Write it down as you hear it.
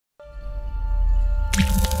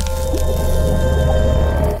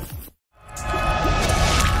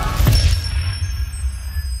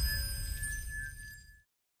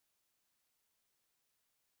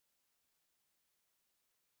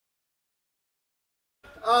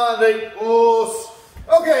and a pause.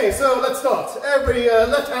 Okay, so let's start. Every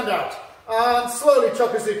left hand out. And slowly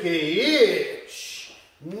chokuzuki. Ich,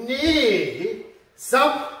 ni,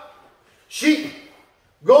 san, shi,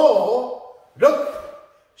 go, ruk,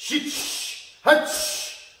 shich,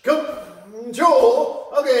 hach, kum, jo.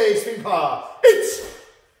 Okay, spin pa. Ich,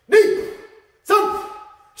 ni, san,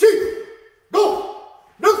 shi, go,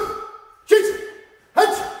 ruk, shich,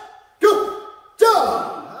 hach, kum, jo.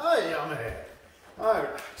 Alright,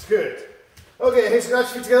 it's good. Okay, hey, scratch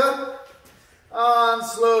feet together. And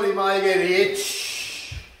slowly, my again.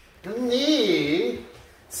 Ich, ni,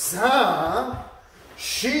 san,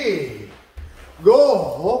 shi,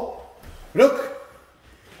 go, ruk,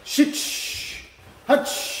 shich,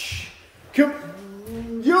 hach, kum,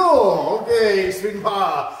 yo. Okay, spin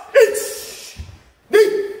pa. Ich, ni,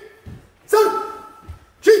 san,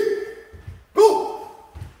 shi, go,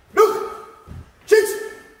 ruk, shich,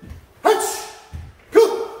 hach,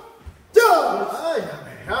 kum, yo.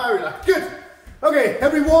 Relax. Good. Okay,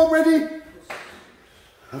 everyone ready?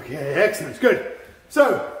 Okay, excellent, good.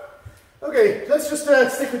 So, okay, let's just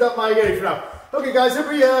stick with that Maigeri for now. Okay guys,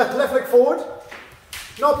 every left leg forward,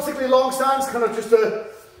 not particularly long stance, kind of just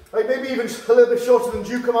like maybe even a little bit shorter than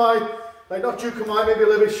Jukamai, like not Jukamai, maybe a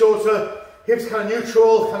little bit shorter, hips kind of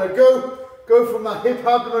neutral, kind of go from that hip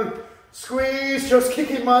abdomen, squeeze, just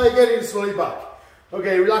kicking Maigeri and slowly back.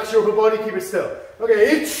 Okay, relax your upper body, keep it still.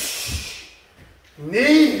 Okay, ich,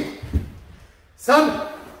 ni, san,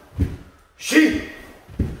 shi,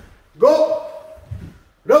 go,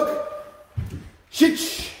 ruk,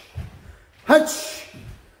 shich, hach,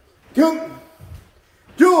 kum,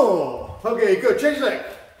 jo. Okay, good. Change leg.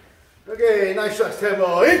 Okay, nice shots.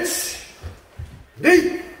 Tempo. Ich,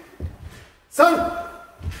 ni, san,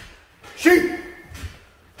 shi,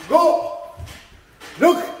 go,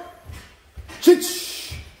 ruk,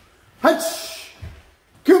 shich, hach,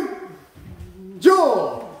 kum,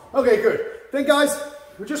 jo. Okay, good. Then guys,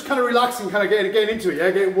 we're just kind of relaxing, kind of getting into it,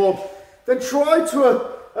 yeah, getting warm. Then try to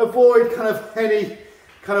avoid kind of any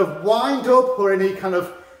kind of wind up or any kind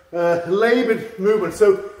of laboured movement.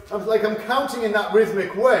 So I'm counting in that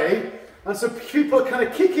rhythmic way, and so people are kind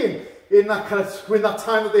of kicking in that kind of in that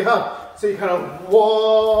time that they have. So you kind of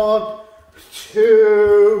 1,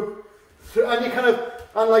 2, 3, and you kind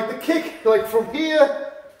of like the kick like from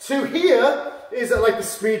here to here is at like the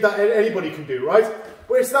speed that anybody can do, right?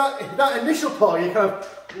 But it's that initial part, you're kind of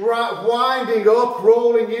winding up,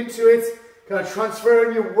 rolling into it, kind of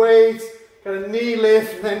transferring your weight, kind of knee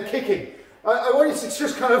lift, and then kicking. I want you to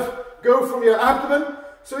just kind of go from your abdomen.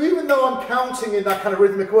 So even though I'm counting in that kind of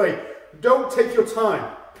rhythmic way, don't take your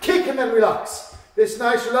time. Kick and then relax. This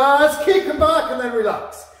nice relax, kick and back and then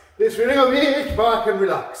relax. This feeling of kick, back and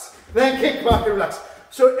relax. Then kick, back and relax.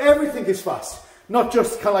 So everything is fast, not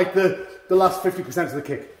just kind of like the last 50% of the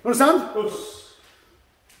kick. Understand? Yes.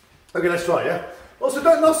 Okay, let's try, yeah? Also,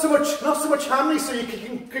 not so much hammy, so you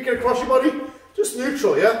can kick it across your body. Just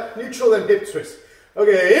neutral, yeah? Neutral, then hip twist.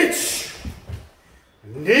 Okay, ich,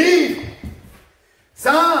 ni,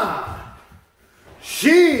 san,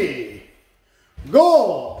 shi,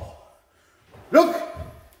 go, ruk,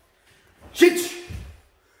 shich,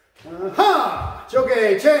 ha.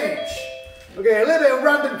 Okay, change. Okay, a little bit of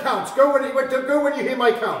random counts. Go when you hear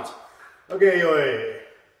my count. Okay, oi.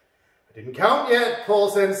 I didn't count yet, Paul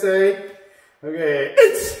Sensei. Okay,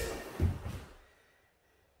 it's.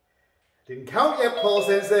 Didn't count yet, Paul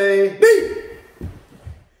Sensei. Ni,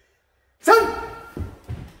 san,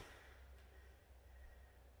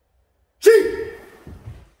 shi,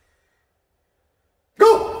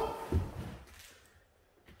 go.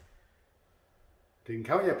 Didn't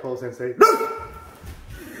count yet, Paul Sensei. Ruk,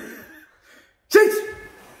 shit.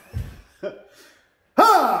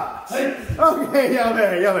 Ha! Okay,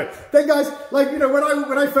 yeah. Then guys, like, you know, when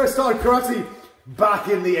I first started karate back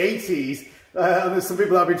in the 80s, and there's some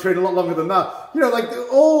people that have been training a lot longer than that, you know, like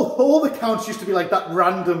all the counts used to be like that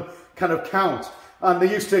random kind of count. And they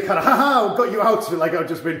used to kind of, haha, got you out, like I've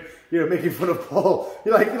just been, you know, making fun of Paul.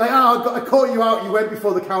 You're like, oh, I caught you out, you went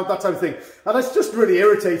before the count, that type of thing. And it's just really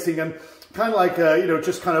irritating and kind of like, you know,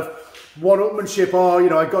 just kind of one-upmanship, oh, you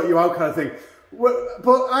know, I got you out kind of thing.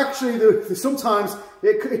 But actually, sometimes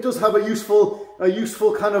it does have a useful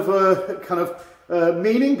kind of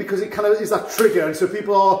meaning, because it kind of is that trigger, and so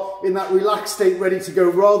people are in that relaxed state, ready to go,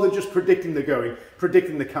 rather than just predicting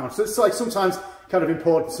the count. So it's like sometimes kind of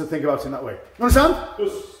important to think about it in that way. Understand?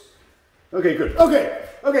 Yes. Okay, good.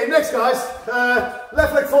 Okay, next guys,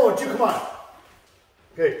 left leg forward, Jukamai.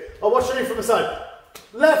 Okay, I'll show you from the side.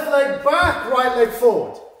 Left leg back, right leg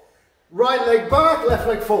forward. Right leg back, left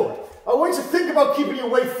leg forward. I want you to think about keeping your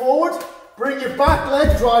weight forward. Bring your back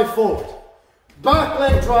leg, drive forward. back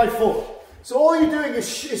leg drive forward. So all you're doing is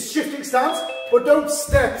shifting stance, but don't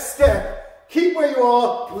step. Keep where you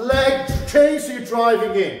are, leg change so you're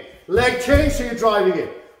driving in. Leg change so you're driving in.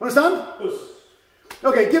 Understand? Yes.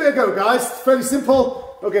 Okay, give it a go, guys. It's fairly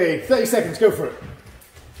simple. Okay, 30 seconds, go for it.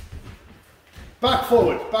 Back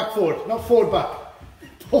forward, not forward back.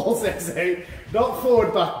 Paul says, hey, not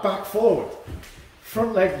forward back, back forward.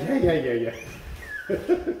 Front leg, yeah.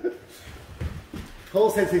 Paul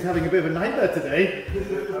says he's having a bit of a nightmare today.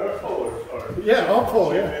 Yeah, arm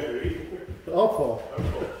forward, yeah. Arm forward.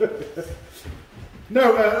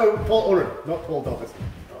 No, Paul Oren, not Paul Dobbs.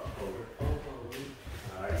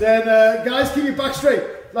 Then, guys, keep your back straight.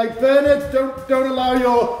 Like Bernard, don't allow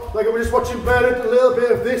your, like I'm just watching Bernard, a little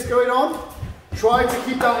bit of this going on. Try to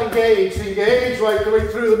keep that engaged right the way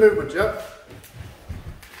through the movement, yeah?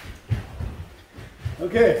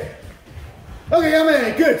 Okay. Okay,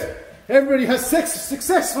 Yame, good. Everybody has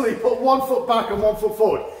successfully put 1 foot back and 1 foot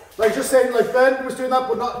forward. Like just saying, like Bernard was doing that,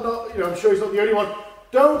 but not, you know, I'm sure he's not the only one.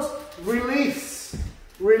 Don't release,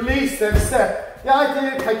 then step. The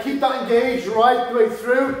idea, I keep that engaged right the way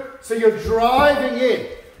through, so you're driving in.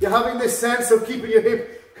 You're having this sense of keeping your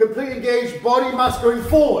hip completely engaged, body mass going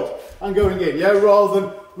forward and going in, yeah, rather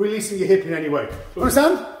than releasing your hip in any way.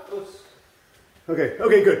 Understand? Okay,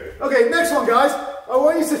 good. Okay, next one, guys. I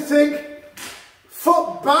want you to think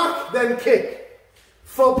foot back, then kick.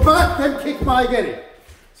 Foot back, then kick Maigeri.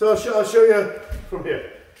 So I'll show you from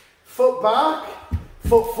here. Foot back,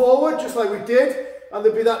 foot forward, just like we did. And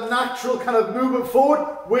there'll be that natural kind of movement forward,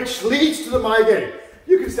 which leads to the Maigeri.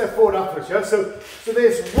 You can step forward afterwards, yeah? So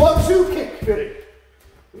there's 1, 2, kick, fitting.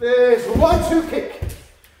 There's 1, 2, kick.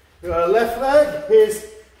 Left leg, here's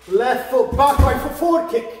left foot back, right foot forward,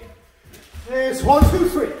 kick. There's 1, 2,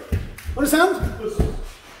 3. Understand?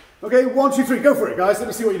 Okay, 1, 2, 3, go for it, guys. Let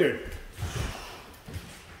me see what you're doing.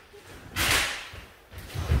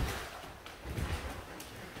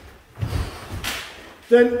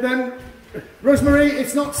 Then, Rosemary,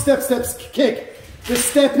 it's not step, kick. The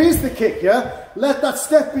step is the kick, yeah? Let that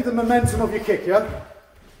step be the momentum of your kick, yeah?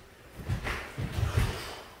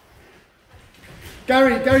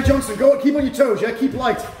 Gary Johnson, keep on your toes, yeah? Keep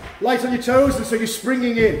light on your toes, and so you're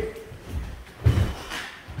springing in.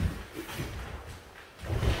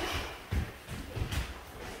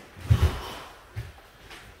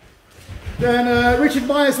 Then Richard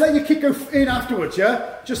Myers, let your kick go in afterwards,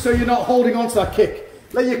 yeah? Just so you're not holding on to that kick.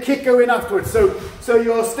 Let your kick go in afterwards. So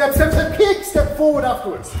your step, kick, step forward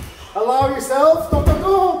afterwards. Allow yourself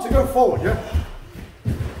to go forward, yeah?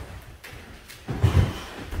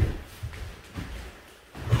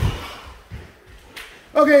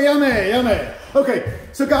 Okay, yame. Okay,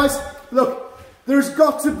 so guys, look, there's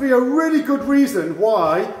got to be a really good reason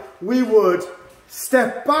why we would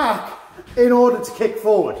step back in order to kick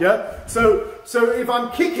forward, yeah? So if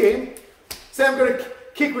I'm kicking, say I'm going to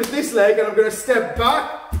kick with this leg and I'm going to step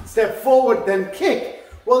back, step forward, then kick.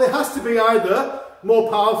 Well, it has to be either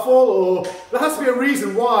more powerful or there has to be a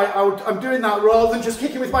reason why I'm doing that rather than just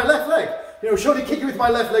kicking with my left leg. You know, surely kicking with my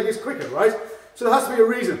left leg is quicker, right? So there has to be a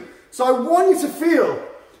reason. So I want you to feel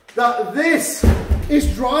that this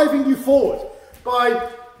is driving you forward by,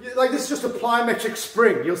 like this is just a plyometric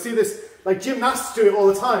spring. You'll see this, like gymnasts do it all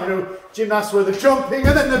the time, you know, gymnasts where they're jumping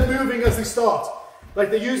and then they're moving as they start.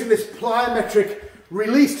 Like they're using this plyometric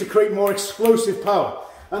release to create more explosive power.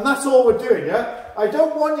 And that's all we're doing, yeah? I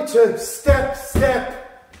don't want you to step,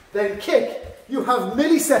 then kick. You have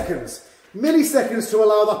milliseconds to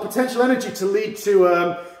allow that potential energy to lead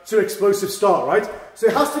to explosive start, right? So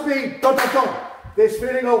it has to be dun dun dun. This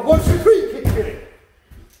feeling of 1, 2, 3, kick feeling.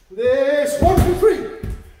 This 1, 2, 3.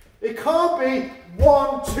 It can't be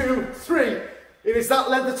 1, 2, 3. If it's that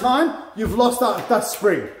length of time, you've lost that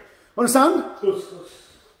spring. Understand?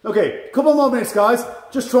 Okay, couple more minutes, guys.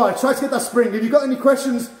 Just try to get that spring. If you've got any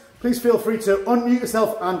questions, please feel free to unmute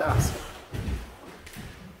yourself and ask.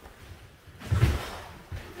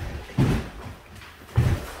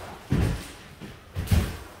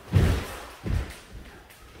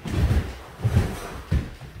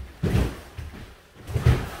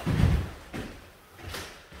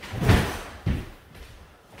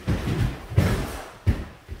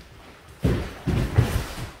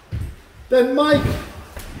 Then Mike,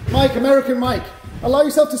 American Mike, allow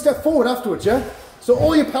yourself to step forward afterwards, yeah? So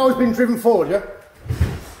all your power's been driven forward, yeah?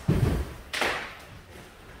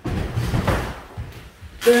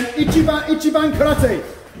 Then Ichiban Karate.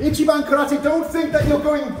 Ichiban Karate, don't think that you're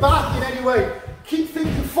going back in any way. Keep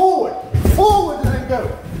thinking forward and then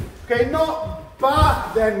go. Okay, not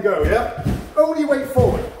back, then go, yeah? Only way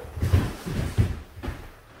forward.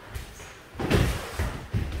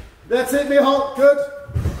 That's it, Mihal, good.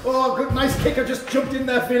 Oh, good, nice kicker, just jumped in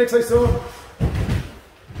there, Felix, I saw.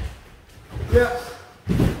 Yeah.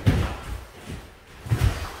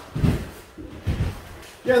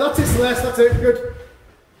 Yeah, that's it, Celeste, that's it, good.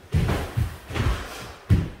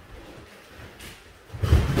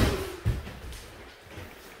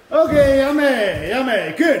 Okay,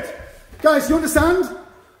 yummy, good. Guys, you understand?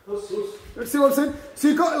 See what I'm saying? So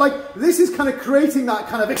you've got, like, this is kind of creating that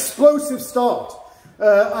kind of explosive start.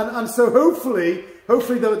 And so hopefully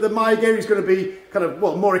the Maigeri is going to be kind of,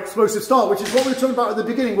 well, more explosive start, which is what we were talking about at the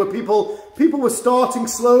beginning, where people were starting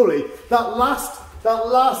slowly. That last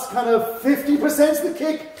kind of 50% of the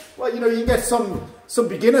kick, well, you know, you can get some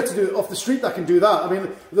beginner to do it off the street that can do that. I mean,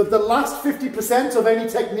 the last 50% of any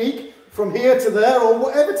technique, from here to there, or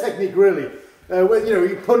whatever technique really, where, you know,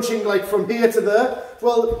 you're punching like from here to there,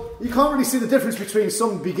 well, you can't really see the difference between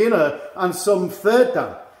some beginner and some third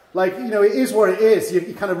dan. Like, you know, it is what it is.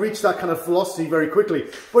 You kind of reach that kind of velocity very quickly.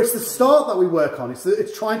 But it's the start that we work on.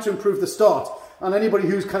 It's trying to improve the start. And anybody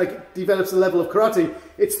who's kind of develops a level of karate,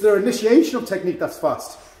 it's their initiation of technique that's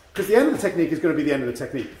fast. Because the end of the technique is going to be the end of the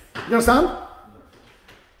technique. You understand?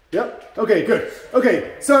 Yep. Okay, good.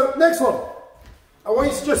 Okay, so next one. I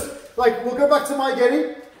want you to just, like, we'll go back to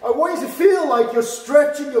Maigeri. I want you to feel like you're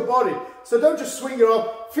stretching your body. So don't just swing your arm.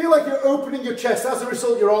 Feel like you're opening your chest. As a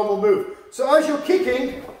result, your arm will move. So as you're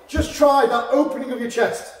kicking, just try that opening of your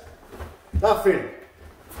chest. That feeling.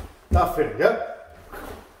 That feeling, yeah?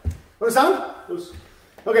 Understand? Yes.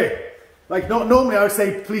 Okay. Like, normally I would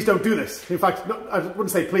say, please don't do this. In fact, I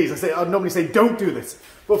wouldn't say please. I'd normally say don't do this.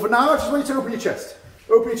 But for now, I just want you to open your chest.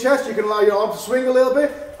 Open your chest. You can allow your arm to swing a little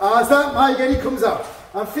bit. As that Maigeri comes out.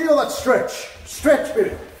 And feel that stretch. Stretch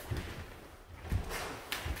feeling.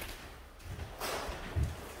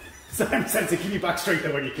 Simon says to keep you back straight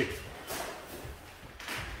there when you kick.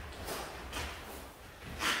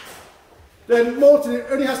 Then Morton, it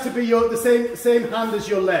only has to be the same hand as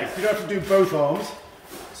your leg. You don't have to do both arms.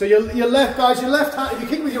 So your left, guys, your left hand, if you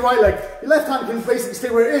kick with your right leg, your left hand can basically stay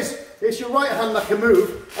where it is. It's your right hand that can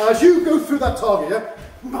move as you go through that target,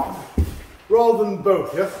 yeah? Rather than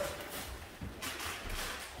both, yeah?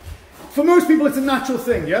 For most people, it's a natural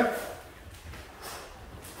thing, yeah?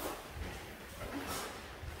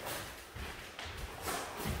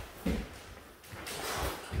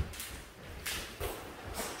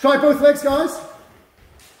 Try both legs, guys.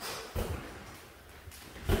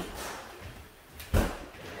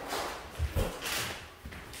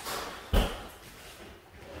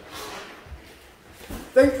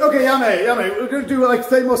 Okay, yummy. We're going to do like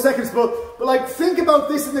 30 more seconds, but like think about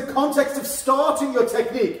this in the context of starting your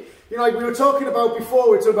technique. You know, like we were talking about before,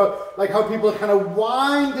 we were talking about like how people are kind of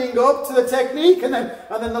winding up to the technique, and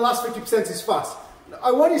then the last 50% is fast.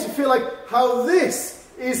 I want you to feel like how this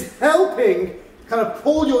is helping kind of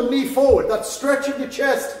pull your knee forward, that stretch of your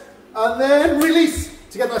chest, and then release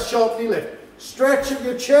to get that sharp knee lift. Stretch of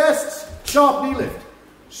your chest, sharp knee lift.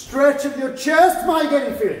 Stretch of your chest,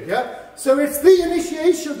 Maigeri feeling, yeah? So it's the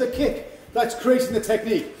initiation of the kick that's creating the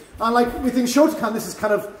technique. And like within Shotokan, this is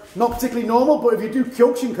kind of not particularly normal, but if you do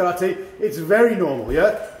Kyokushin karate, it's very normal,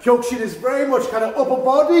 yeah? Kyokushin is very much kind of upper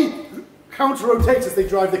body, counter rotates as they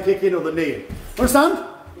drive the kick in or the knee in. Understand?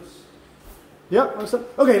 Yeah, understand?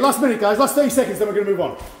 Okay, last minute, guys. Last 30 seconds, then we're going to move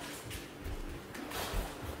on.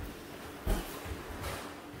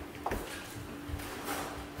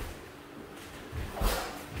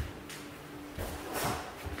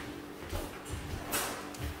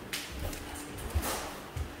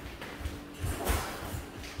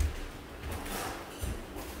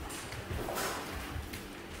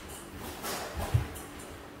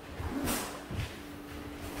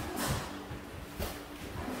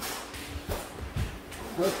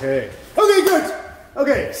 Okay. Okay, good.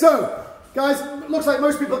 Okay, so, guys, looks like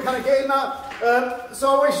most people are kind of getting that. So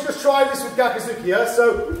I want you to just try this with Gakuzuki, yeah?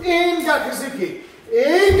 So, in Gakuzuki,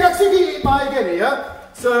 Maigeri, yeah?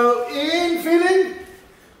 So, in, feeling,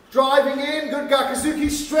 driving in, good Gakuzuki,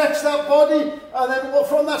 stretch that body, and then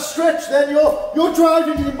from that stretch, then you're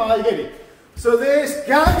driving in Maigeri. So there's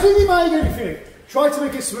Gakuzuki, Maigeri feeling. Try to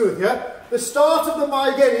make it smooth, yeah? The start of the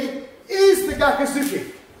Maigeri is the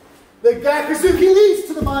Gakuzuki. The Gakuzuki leads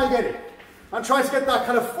to the Maigeri. And try to get that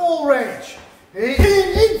kind of full range. In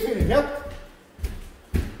feeling, yeah?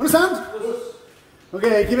 Understand? Yes.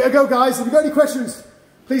 Okay, give it a go, guys. If you've got any questions,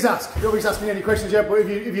 please ask. Nobody's asked me any questions yet, but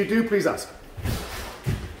if you do, please ask.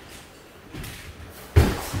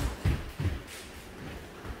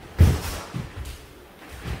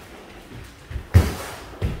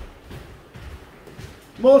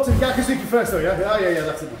 Morton, Gakuzuki first though, yeah? Oh, yeah,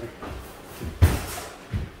 that's it.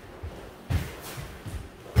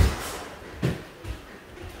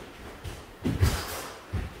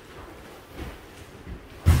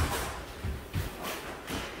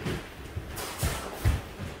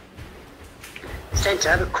 Kent,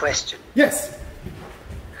 I have a question. Yes.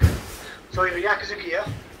 So your Yakuzuki, yeah?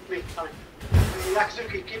 Your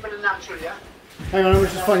Yakuzuki, keep it natural, yeah? Hang on, I'm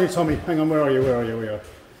just finding Tommy. Hang on, where are you?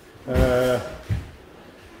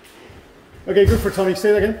 Okay, good for Tommy.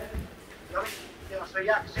 Say that again. Yeah, so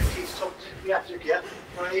Yakuzuki, Yakuzuki, yeah?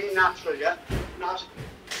 Really natural, yeah? Not.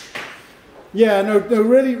 Yeah, no,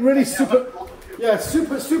 really super. Yeah,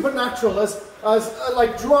 super natural as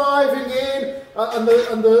like driving in, and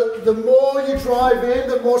the more you drive in,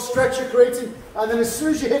 the more stretch you're creating, and then as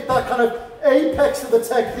soon as you hit that kind of apex of the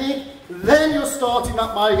technique, then you're starting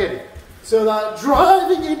that maigeri. So that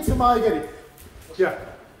driving into maigeri. Yeah.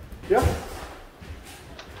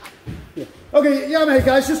 Okay, yeah, mate,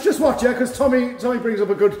 guys, just watch, yeah, because Tommy brings up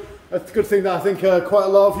a good thing that I think quite a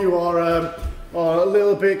lot of you are a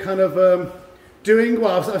little bit kind of doing.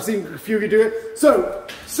 Well, I've seen a few of you do it. So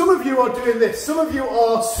some of you are doing this. Some of you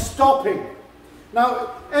are stopping.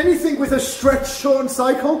 Now, anything with a stretch shorten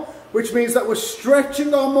cycle, which means that we're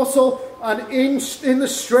stretching our muscle, and in the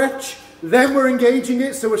stretch, then we're engaging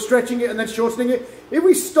it. So we're stretching it and then shortening it. If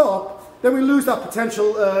we stop, then we lose that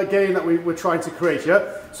potential gain that we're trying to create,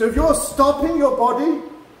 yeah? So if you're stopping your body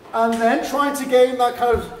and then trying to gain that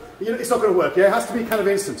kind of, it's not going to work, yeah? It has to be kind of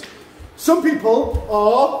instant. Some people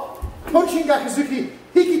are punching Gakuzuki,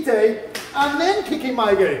 Hikite, and then kicking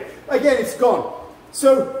maigeri. Again, it's gone.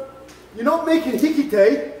 So you're not making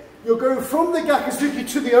Hikite, you're going from the Gakuzuki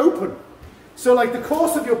to the open. So like the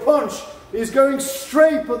course of your punch is going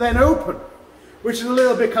straight but then open, which is a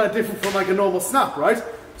little bit kind of different from like a normal snap, right?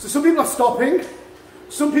 So some people are stopping,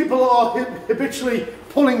 some people are habitually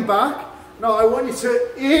pulling back. Now I want you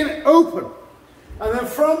to in open, and then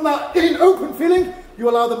from that in open feeling, you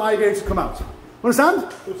allow the maigeri to come out.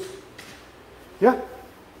 Understand? Yeah?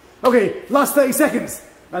 Okay, last 30 seconds,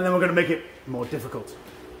 and then we're going to make it more difficult.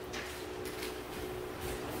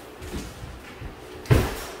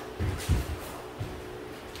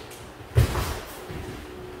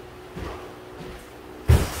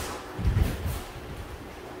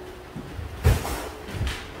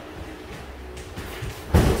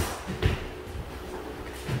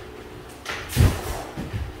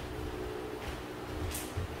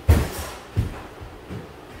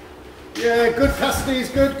 Yeah, good Cassidy's,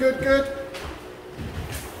 good.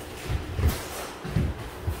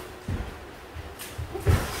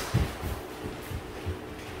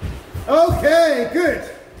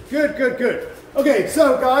 Okay, good. Okay,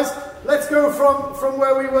 so guys, let's go from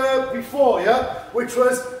where we were before, yeah? Which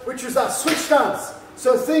was that switch stance.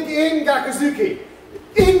 So think in Gakuzuki.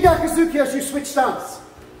 In Gakuzuki as you switch stance.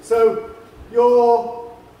 So your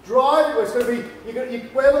drive, it's going to be,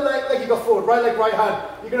 whatever leg you got forward, right leg, right hand,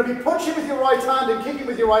 you're going to be punching with your right hand and kicking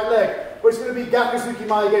with your right leg, but it's going to be Gakuzuki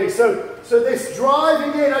maigeri. So this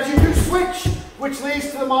driving in as you do switch, which leads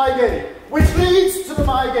to the maigeri,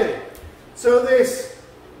 So this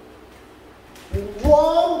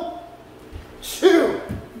 1, 2.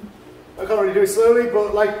 I can't really do it slowly,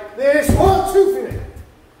 but like this 1, 2 feeling.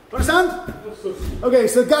 Understand? Okay,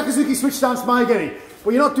 so Gakuzuki switch stance maigeri.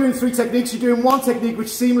 But you're not doing 3 techniques, you're doing 1 technique which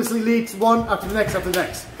seamlessly leads one after the next after the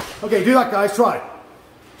next. Okay, do that guys, try.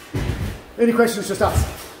 Any questions, just ask.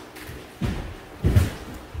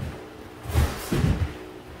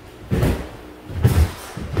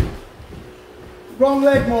 Wrong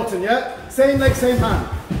leg, Morton, yeah? Same leg, same hand.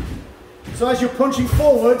 So as you're punching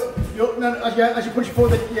forward, as you're punching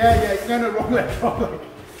forward, wrong leg.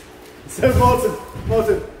 So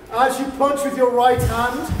Morton, as you punch with your right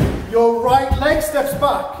hand, your right leg steps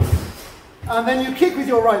back, and then you kick with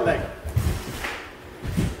your right leg.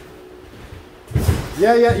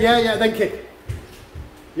 Yeah, then kick.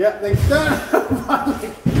 Yeah, then right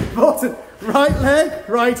leg. Morton, right leg,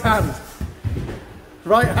 right hand.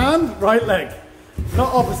 Right hand, right leg.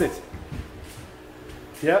 Not opposite.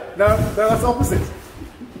 Yeah, no, that's opposite.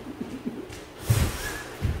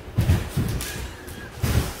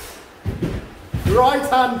 Right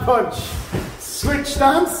hand punch. Switch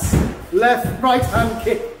stance, left, right hand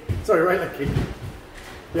kick. Sorry, right leg kick.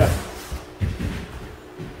 Yeah.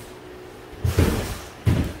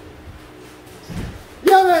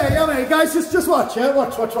 Yeah, mate. Guys, just watch, yeah?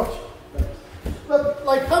 Watch. But,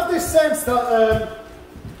 like, have this sense that,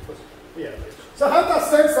 So have that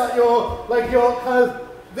sense that you're kind of,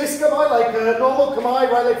 this kamae, like a normal kamae,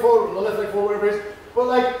 right leg forward, or left leg forward, whatever it is, but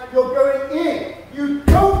like, you're going in. You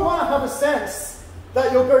don't want to have a sense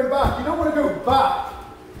that you're going back. You don't want to go back.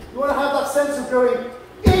 You want to have that sense of going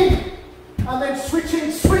in and then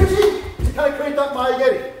switching to kind of create that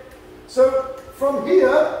maigeri. So from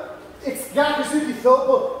here, it's Gakuzuki thought,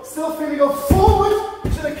 but still feeling go forward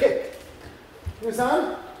to the kick. You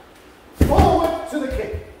understand? Forward to the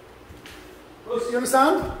kick. You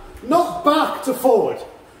understand? Not back to forward.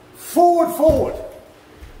 Forward, forward.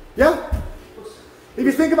 Yeah? If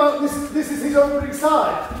you think about this is his opening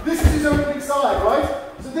side. This is his opening side, right?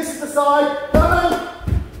 So this is the side that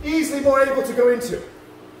I'm easily more able to go into.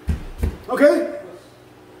 Okay?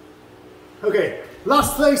 Okay.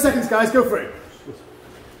 Last 30 seconds, guys. Go for it.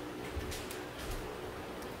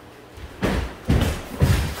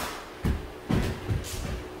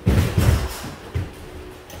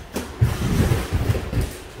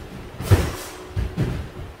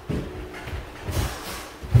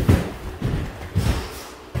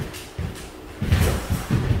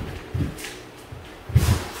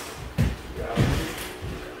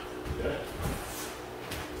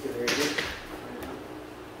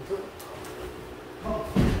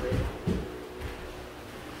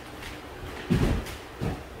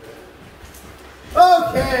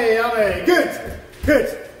 Okay, Ame. Good.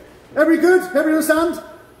 Good. Every good? Every understand?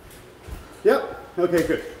 Yep. Okay,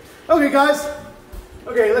 good. Okay, guys.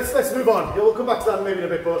 Okay, let's move on. Yeah, we'll come back to that maybe in a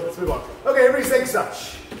bit, but let's move on. Okay, everybody say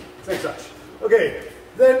such. Say such. Okay.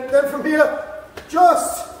 Then from here,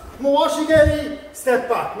 just Mawashigeri, step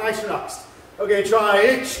back, nice and relaxed. Okay, try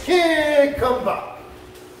ich kick, come back.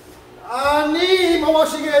 Ani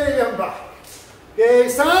Mawashigeri, come back. Okay,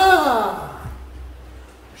 sa,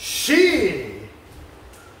 shi,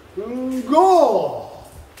 go,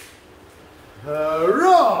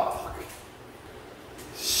 rock,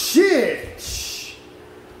 shit,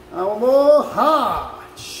 and one more,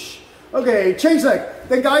 hatch. Okay, change leg.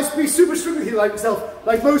 Then guys, be super strict with you like yourself.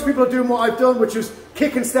 Like most people are doing what I've done, which is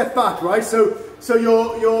kick and step back, right? So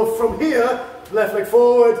you're from here, left leg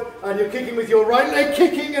forward, and you're kicking with your right leg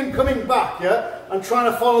kicking and coming back, yeah? And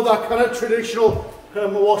trying to follow that kind of traditional kind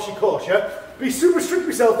of Mawashi course, yeah? Be super strict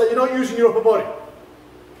with yourself that you're not using your upper body.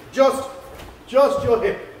 Just your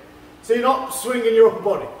hip. So you're not swinging your upper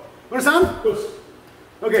body. Understand? Good.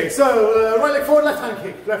 Okay, so right leg forward, left hand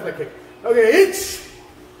kick, left leg kick. Okay, ich,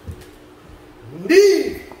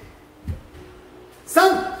 ni,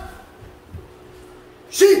 san,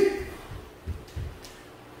 shi,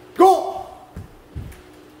 go,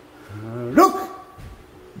 look,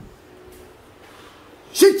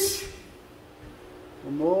 shit,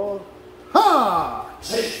 one more, ha.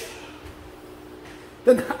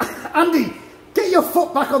 Then Andy, get your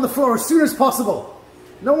foot back on the floor as soon as possible.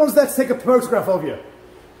 No one's there to take a photograph of you,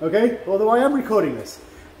 okay? Although I am recording this.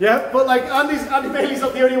 Yeah, but like Andy Bailey's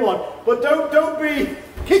not the only one. But don't be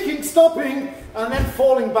kicking, stopping, and then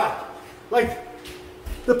falling back. Like,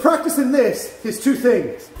 the practice in this is two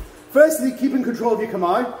things. Firstly, keeping control of your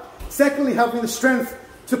kamae. Secondly, having the strength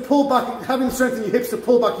to pull back, having the strength in your hips to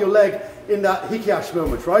pull back your leg in that hikiashi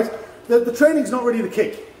moment, right? The training's not really the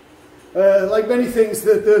kick. Like many things,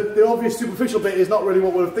 the obvious superficial bit is not really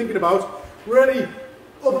what we're thinking about. Really,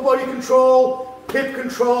 upper body control, hip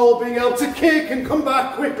control, being able to kick and come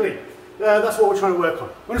back quickly. That's what we're trying to work on.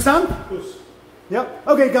 Understand? Yes. Yep.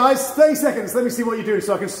 Okay, guys, 30 seconds. Let me see what you're doing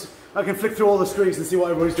so I can flick through all the strings and see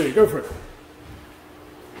what everybody's doing. Go for it.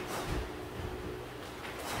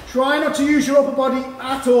 Try not to use your upper body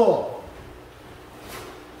at all.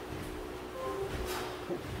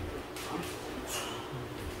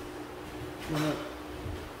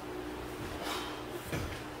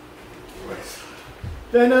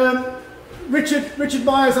 Then Richard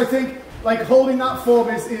Myers, I think, like holding that form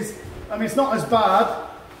is I mean, it's not as bad.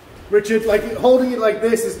 Richard, like holding it like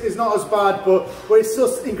this is not as bad, but it's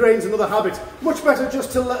just ingrains another habit. Much better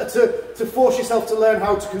just to force yourself to learn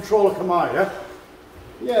how to control a kamae, yeah?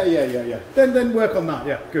 Yeah. Then work on that,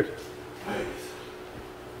 yeah, good.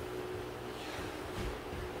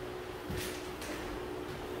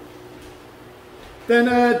 Then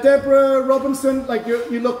Deborah Robinson, like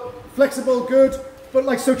you look flexible, good. But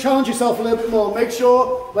like, so challenge yourself a little bit more. Make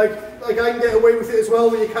sure, like I can get away with it as well,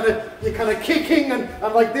 where you're kind of kicking and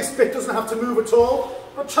like this bit doesn't have to move at all.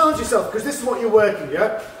 But challenge yourself, because this is what you're working,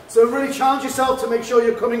 yeah? So really challenge yourself to make sure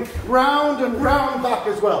you're coming round and round back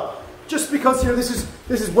as well. Just because, you know, this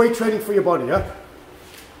is weight training for your body, yeah?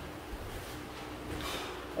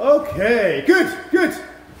 Okay, good.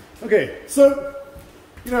 Okay, so,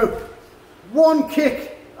 you know, one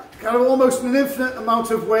kick, kind of almost an infinite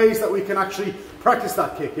amount of ways that we can actually practice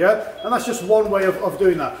that kick, yeah? And that's just one way of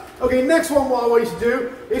doing that. Okay, next one, what I want you to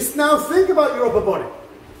do is now think about your upper body.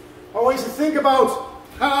 I want you to think about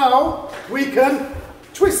how we can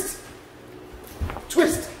twist.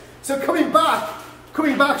 So coming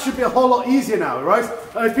back should be a whole lot easier now, right?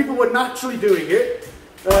 And if people were naturally doing it,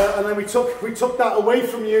 and then we took that away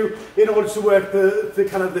from you in order to work the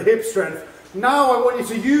kind of the hip strength. Now I want you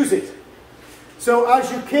to use it. So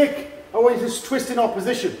as you kick, I want you to twist in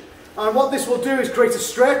opposition. And what this will do is create a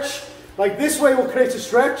stretch Like this way will create a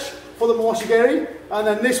stretch for the moshigiri, and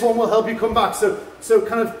then this one will help you come back. So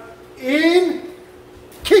kind of in,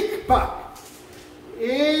 kick back.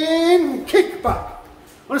 In, kick back.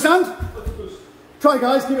 Understand? Try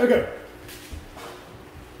guys, give it a go.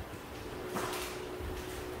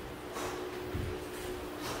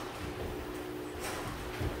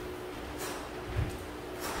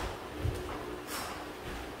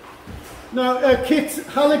 Now Kit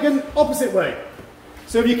Halligan opposite way.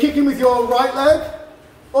 So if you're kicking with your right leg,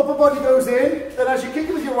 upper body goes in, then as you're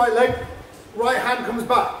kicking with your right leg, right hand comes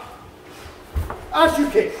back. As you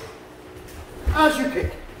kick. As you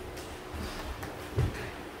kick.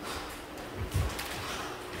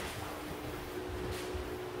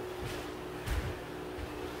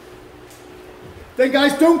 Then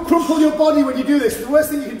guys, don't crumple your body when you do this. The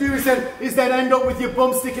worst thing you can do is then end up with your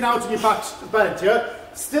bum sticking out on your back bent, yeah?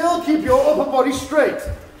 Still keep your upper body straight.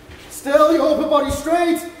 Still your upper body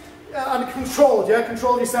straight and controlled, yeah?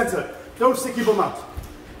 Control your center. Don't stick your bum out.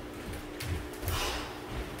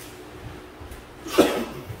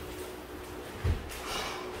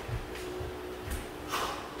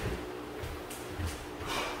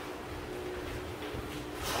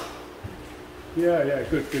 Yeah,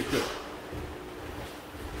 good.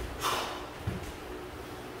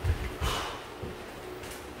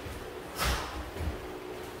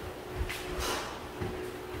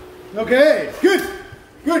 Okay, good.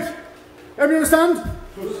 Everybody understand?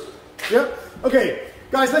 Yep. Okay,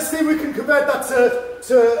 guys, let's see if we can convert that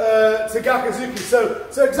to Gakuzuki. So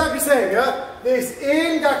exactly saying, yeah, this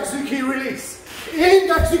in Gakuzuki release,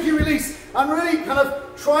 and really kind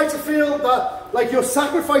of try to feel that like you're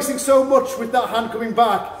sacrificing so much with that hand coming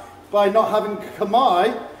back by not having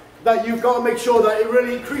kamae that you've got to make sure that it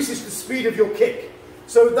really increases the speed of your kick.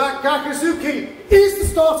 So that Gakuzuki is the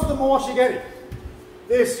start of the moashigiri.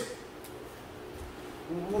 This.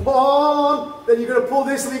 One, then you're going to pull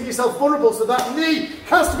this, leave yourself vulnerable, so that knee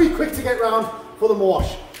has to be quick to get round for the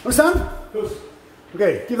moash. Understand? Good.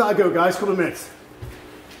 Okay, give that a go, guys. Couple of minutes.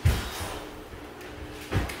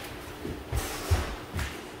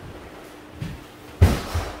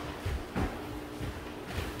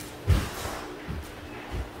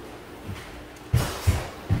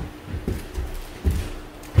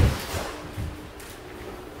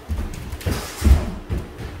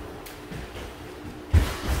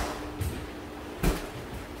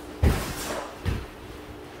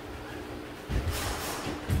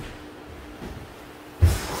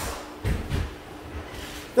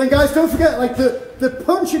 Then guys, don't forget, like the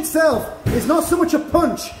punch itself is not so much a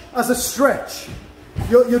punch as a stretch.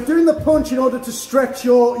 You're doing the punch in order to stretch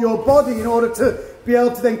your body in order to be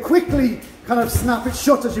able to then quickly kind of snap it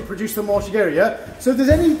shut as you produce the moshigiri, yeah? So if there's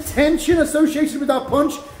any tension associated with that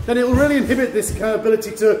punch, then it will really inhibit this kind of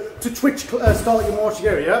ability to twitch, start your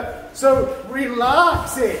moshigiri, yeah? So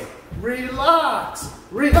relax it, relax,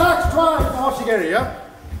 drive the moshigiri, yeah?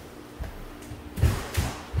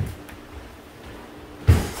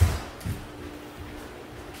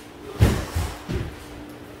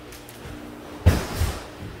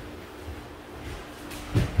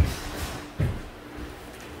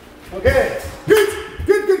 Okay, good.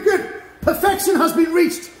 Perfection has been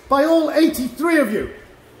reached by all 83 of you.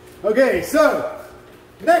 Okay, so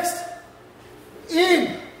next,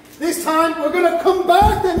 in. This time we're going to come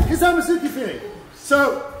back then Kizamazuki feeling.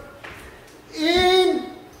 So, in,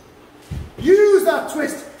 use that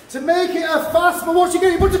twist to make it a fast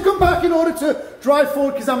moashigiri, but to come back in order to drive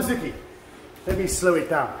forward Kizamazuki. Let me slow it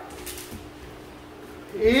down.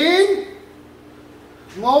 In,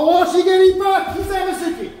 moashigiri back,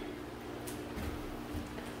 Kizamazuki.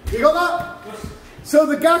 You got that? Yes. So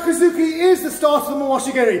the Gakuzuki is the start of the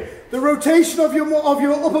moashigiri. The rotation of your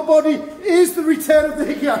upper body is the return of the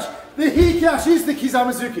hikiashi. The hikiashi is the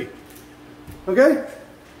Kizamazuki. Okay?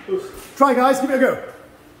 Yes. Try guys, give it a go.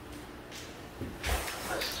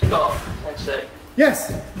 Scott, let's see.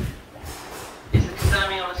 Yes. Is the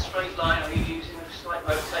kizami on a straight line or are you using a slight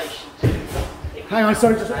rotation to... Hang on,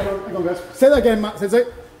 sorry, just hang on guys. Say that again, Matt, Sensei.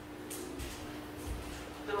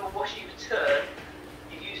 Once you turn,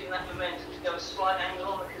 that momentum to go a slight angle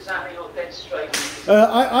on the kizami or dead straight?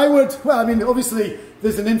 I would, well, I mean, obviously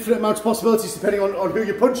there's an infinite amount of possibilities depending on who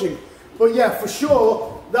you're punching. But yeah, for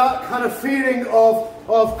sure, that kind of feeling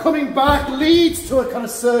of coming back leads to a kind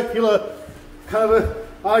of circular, kind of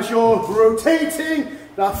as you're rotating,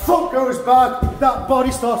 that foot goes back, that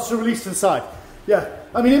body starts to release to the side. Yeah,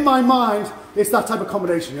 I mean, in my mind, it's that type of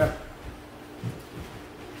combination, yeah.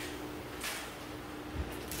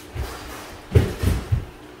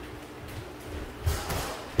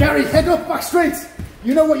 Gary, head up, back straight.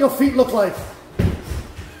 You know what your feet look like.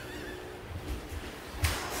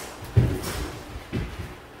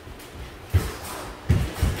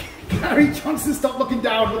 Gary Johnson, stop looking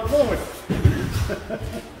down, look forward.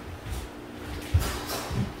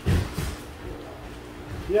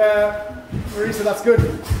 Yeah, Marisa, that's good.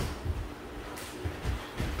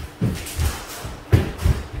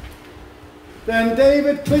 Then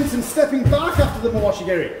David Clinton stepping back after the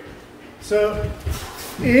Mawashigiri. So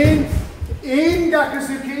in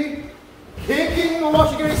Gakuzuki, kicking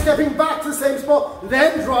Mawashigiri, stepping back to the same spot,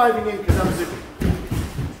 then driving in Kazamazuki.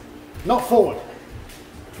 Not forward.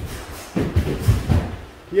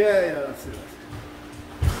 Yeah, that's it.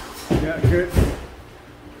 Yeah, good.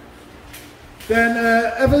 Then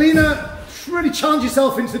Evelina, really challenge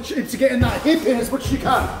yourself into getting that hip in as much as you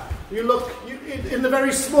can. You look, in the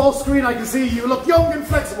very small screen I can see, you look young and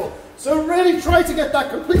flexible. So really try to get that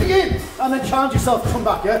completely in and then challenge yourself to come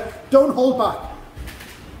back, yeah? Don't hold back.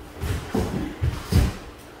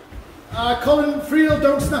 Colin Friel,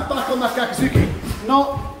 don't snap back on that Gakuzuki.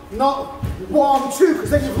 Not 1, 2,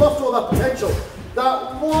 because then you've lost all that potential.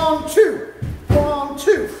 That 1, 2, 1,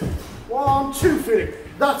 2, 1, 2 feeling.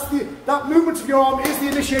 That movement of your arm is the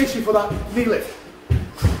initiation for that knee lift.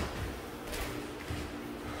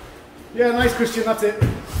 Yeah, nice, Christian, that's it.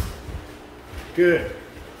 Good.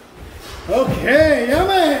 Okay,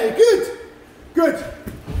 yummy, good, good.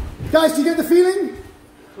 Guys, do you get the feeling?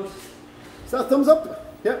 Is that thumbs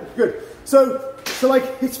up? Yeah, good. So like,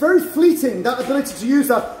 it's very fleeting. That ability to use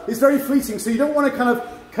that is very fleeting. So you don't want to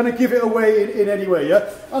kind of give it away in any way, yeah?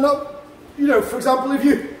 And you know, for example, if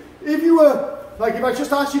you were, like if I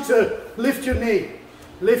just asked you to lift your knee,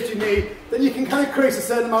 then you can kind of create a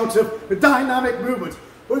certain amount of dynamic movement.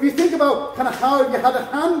 But if you think about kind of how you had a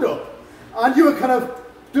hand up and you were kind of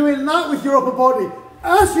doing that with your upper body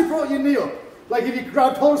as you brought your knee up, like if you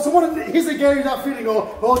grabbed hold of someone and here's again that feeling,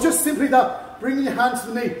 or just simply that bringing your hand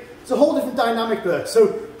to the knee, it's a whole different dynamic there.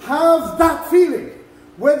 So have that feeling,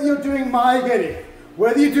 whether you're doing maegeri,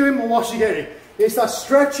 whether you're doing mawashigeri, it's that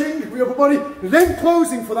stretching of your upper body, then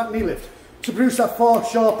closing for that knee lift to produce that far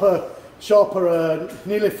sharper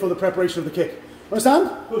knee lift for the preparation of the kick.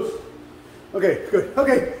 Understand? Good. Okay, good.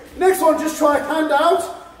 Okay, next one, just try hand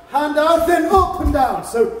out, then up and down.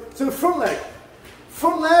 So front leg,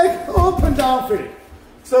 up and down feeling.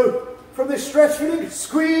 So from this stretch feeling,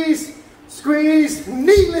 squeeze, squeeze,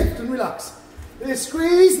 knee lift and relax. This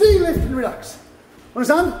squeeze, knee lift and relax.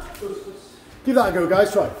 Understand? Give that a go,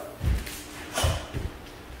 guys, try.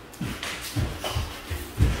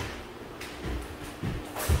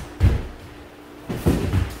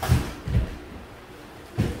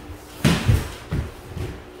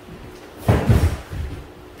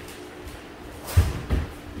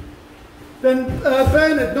 Then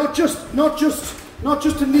Bernard, not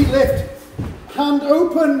just a knee lift, hand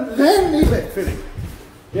open, then knee lift feeling.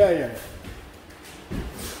 Yeah,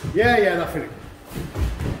 that feeling.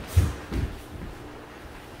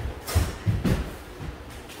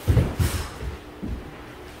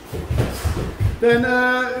 Then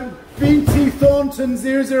BT Thornton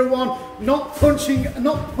 001, not punching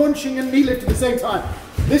and knee lift at the same time.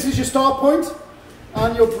 This is your start point,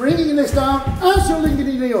 and you're bringing this down as you're linking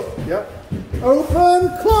your knee up. Yeah. Open,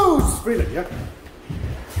 close, feeling. Yeah.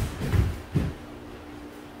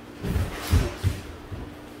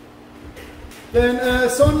 Then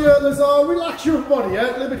Sonia Lazar, relax your upper body.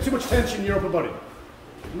 Yeah, a little bit too much tension in your upper body.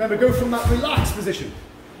 Remember, go from that relaxed position.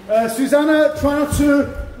 Susanna, try not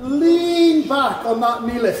to lean back on that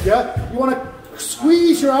knee lift. Yeah, you want to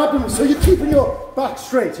squeeze your abdomen so you're keeping your back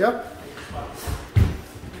straight. Yeah.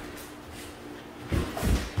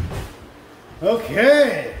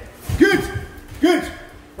 Okay, good.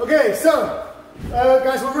 Okay, so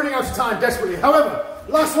guys, we're running out of time desperately. However,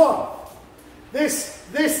 last one. This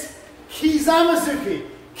Kizamazuki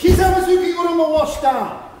Uruma wash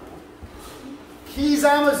down.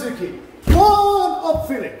 Kizamazuki. One up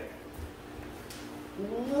feeling.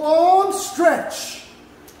 One stretch.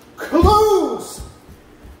 Close.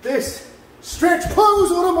 This stretch, close,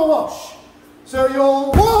 Uruma wash. So you're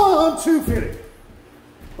 1, 2 feeling.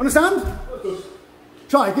 Understand?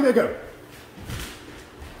 Try, give it a go.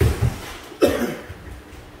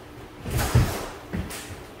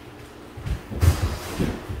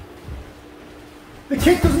 The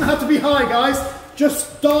kick doesn't have to be high, guys.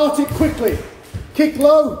 Just start it quickly. Kick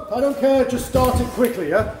low, I don't care, just start it quickly,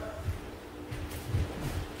 yeah?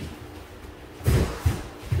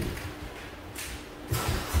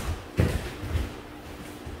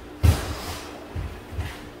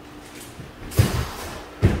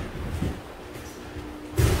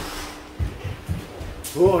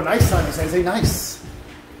 Oh, nice, Simon Sensei, nice.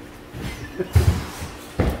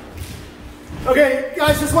 Okay,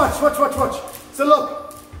 guys, just watch. So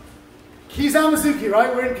look, Kizamazuki,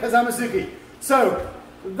 right? We're in Kazamazuki. So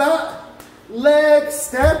that leg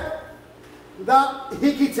step, that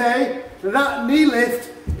hikite, that knee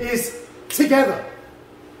lift is together.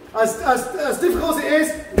 As difficult as it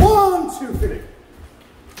is, 1, 2, finish.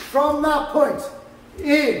 From that point,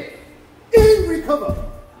 in recover,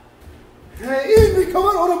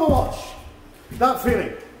 Orama wash. That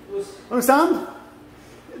feeling. Understand?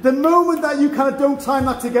 The moment that you kind of don't time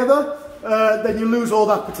that together, then you lose all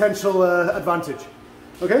that potential advantage.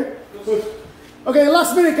 Okay? Good. Okay,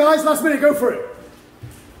 last minute, guys. Last minute. Go for it.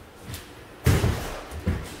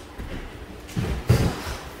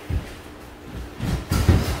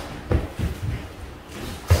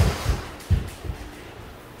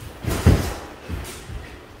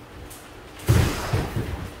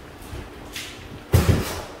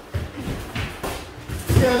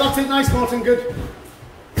 Yeah, that's it. Nice, Martin. Good.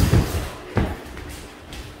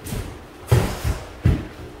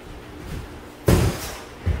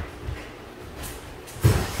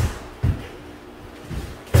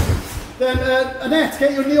 Then Annette,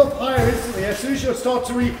 get your knee up higher instantly. As soon as you start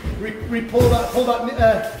to pull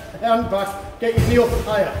that hand back, get your knee up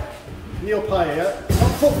higher. Knee up higher, yeah?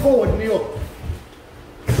 Foot forward, knee up.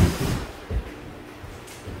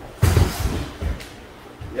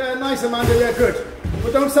 Yeah, nice, Amanda. Yeah, good.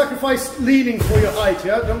 But don't sacrifice leaning for your height,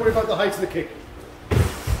 yeah? Don't worry about the height of the kick.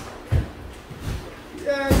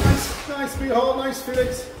 Yeah, nice, sweetheart. Nice,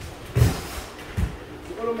 Felix.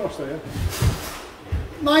 Well, almost there, yeah?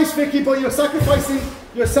 Nice, Vicky, but you're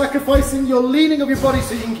sacrificing your leaning of your body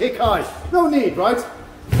so you can kick high. No need, right?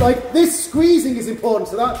 Like, this squeezing is important,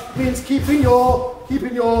 so that means keeping your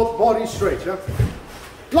body straight, yeah?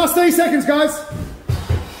 Last 30 seconds, guys.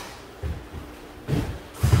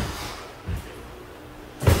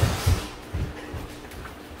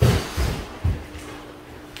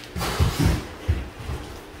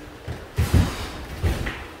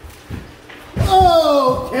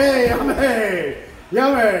 Okay,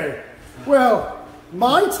 yummy. Well,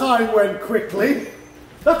 my time went quickly.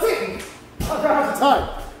 That's it. I've run out of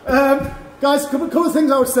time. Guys, a couple of things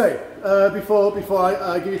I would say before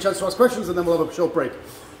I give you a chance to ask questions, and then we'll have a short break.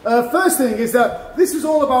 First thing is that this is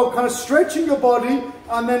all about kind of stretching your body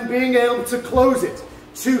and then being able to close it,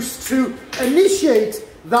 to initiate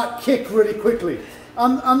that kick really quickly.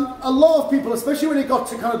 And a lot of people, especially when it got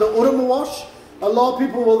to kind of the Orama wash, a lot of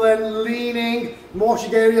people will then leaning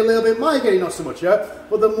moshigiri a little bit, maigiri not so much, yeah?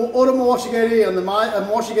 But the Orama moshigiri and the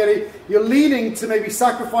moshigiri, you're leaning to maybe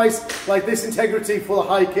sacrifice like this integrity for the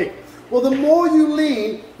high kick. Well, the more you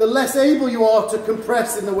lean, the less able you are to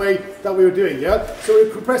compress in the way that we were doing, yeah? So we're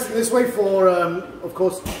compressing this way for, of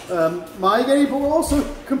course, maigiri, but we're also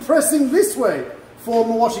compressing this way for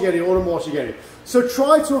moshigiri or moshigiri. So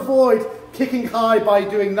try to avoid kicking high by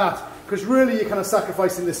doing that, because really you're kind of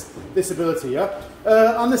sacrificing this ability, yeah?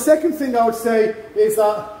 And the second thing I would say is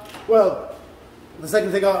that, well, the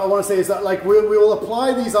second thing I want to say is that, like, we will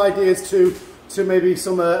apply these ideas to maybe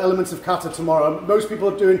some elements of kata tomorrow. Most people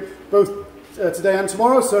are doing both today and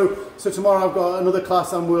tomorrow, so tomorrow I've got another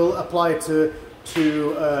class and we'll apply it to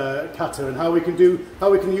kata and how we can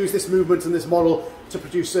use this movement and this model to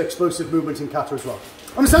produce explosive movement in kata as well.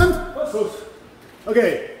 Understand?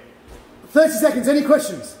 Okay, 30 seconds, any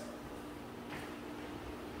questions?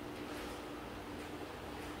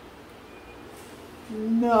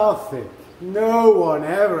 Nothing. No one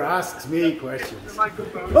ever asks me questions.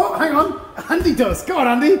 Oh, hang on. Andy does. Go on,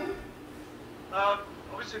 Andy.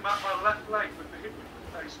 Obviously, my left leg with the hip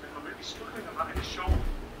replacement, I'm really struggling on that initial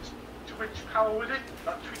twitch power with it,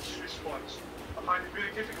 that twitch response. I find it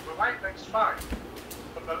really difficult. My right leg's fine,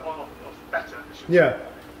 or better, I should say. Yeah.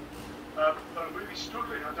 But I'm really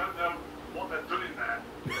struggling. I don't know what they've done in there.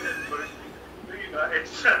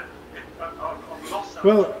 But I'm lost.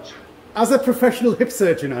 Well, as a professional hip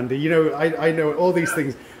surgeon, Andy, you know, I know all these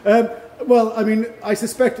things. Well, I mean, I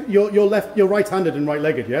suspect you're right-handed and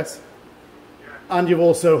right-legged, yes? Yeah. And you've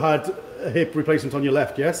also had a hip replacement on your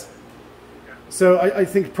left, yes? Yeah. So I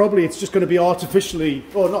think probably it's just going to be artificially,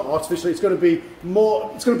 or not artificially, it's going to be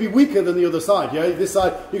weaker than the other side, yeah? This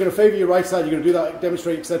side, you're going to favour your right side, you're going to do that,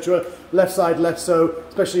 demonstrate, etc. Left side, left so,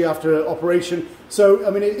 especially after operation. So, I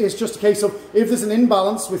mean, it's just a case of, if there's an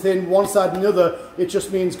imbalance within one side and the other, it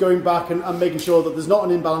just means going back and making sure that there's not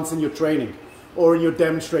an imbalance in your training or in your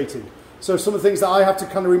demonstrating. So some of the things that I have to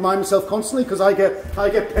kind of remind myself constantly, because I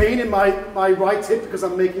get pain in my right hip because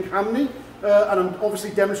I'm making hammy, and I'm obviously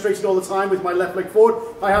demonstrating all the time with my left leg forward.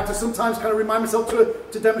 I have to sometimes kind of remind myself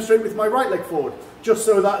to demonstrate with my right leg forward, just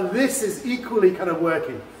so that this is equally kind of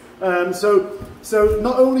working. So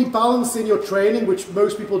not only balancing your training, which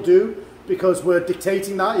most people do, because we're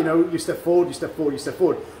dictating that, you know, you step forward, you step forward, you step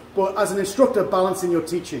forward. But as an instructor, balancing your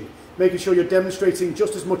teaching. making sure you're demonstrating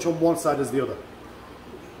just as much on one side as the other.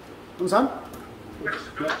 Understand?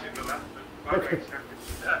 Flexibility in the left, but right leg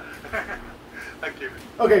Thank you.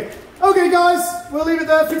 Okay. Okay, guys, we'll leave it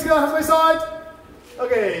there. Feet together, hands by side.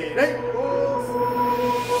 Okay, Nate.